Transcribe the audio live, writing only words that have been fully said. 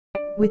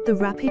With the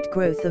rapid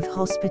growth of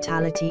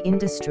hospitality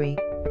industry,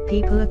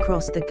 people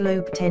across the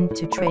globe tend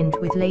to trend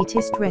with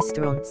latest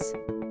restaurants.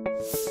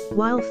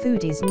 While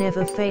foodies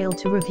never fail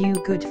to review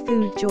good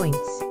food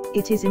joints,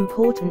 it is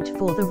important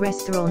for the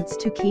restaurants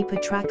to keep a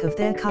track of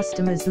their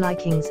customers'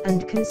 likings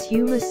and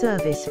consumer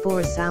service for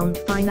a sound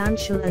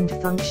financial and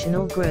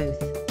functional growth.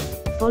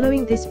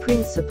 Following this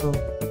principle,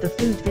 the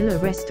Food Villa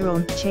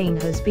restaurant chain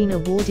has been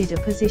awarded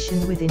a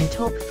position within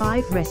top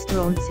 5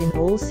 restaurants in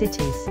all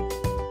cities.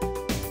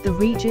 The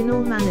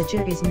regional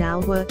manager is now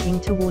working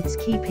towards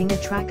keeping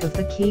a track of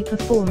the key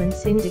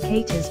performance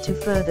indicators to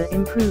further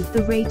improve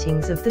the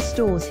ratings of the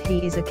stores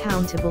he is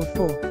accountable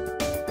for.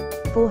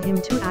 For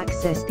him to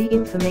access the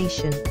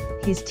information,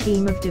 his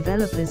team of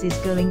developers is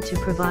going to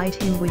provide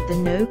him with the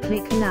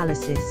no-click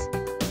analysis.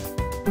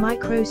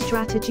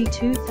 MicroStrategy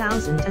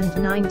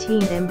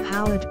 2019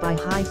 empowered by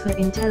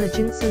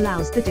hyper-intelligence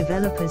allows the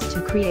developers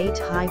to create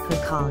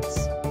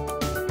hypercards.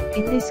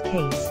 In this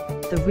case,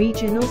 the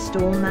regional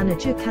store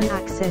manager can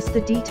access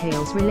the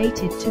details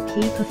related to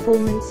key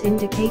performance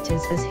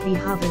indicators as he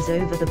hovers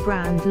over the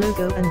brand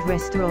logo and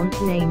restaurant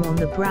name on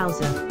the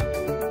browser.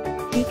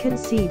 He can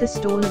see the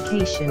store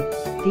location,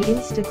 the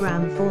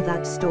Instagram for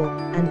that store,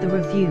 and the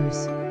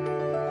reviews.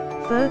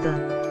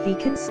 Further, he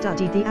can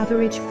study the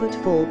average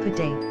footfall per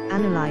day,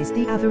 analyze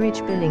the average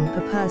billing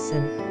per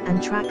person,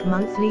 and track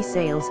monthly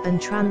sales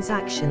and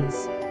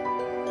transactions.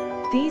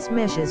 These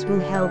measures will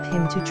help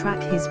him to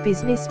track his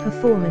business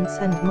performance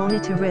and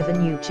monitor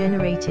revenue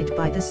generated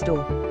by the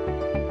store.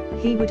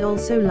 He would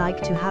also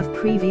like to have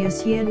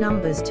previous year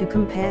numbers to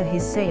compare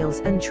his sales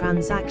and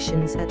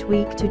transactions at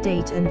week to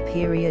date and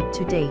period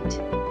to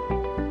date.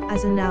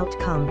 As an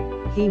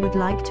outcome, he would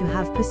like to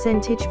have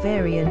percentage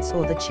variance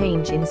or the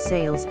change in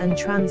sales and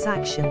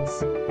transactions.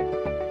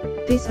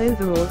 This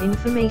overall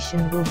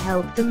information will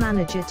help the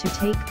manager to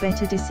take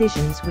better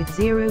decisions with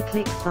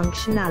zero-click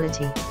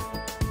functionality.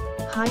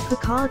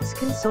 Hypercards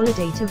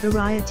consolidate a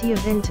variety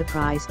of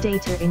enterprise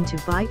data into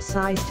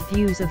bite-sized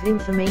views of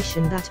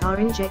information that are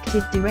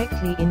injected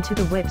directly into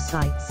the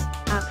websites,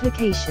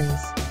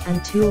 applications,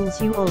 and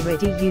tools you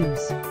already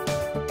use.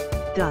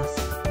 Thus,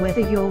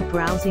 whether you're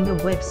browsing a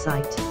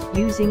website,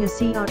 using a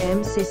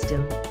CRM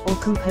system, or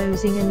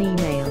composing an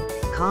email,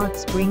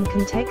 cards bring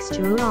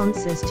contextual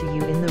answers to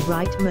you in the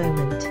right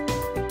moment.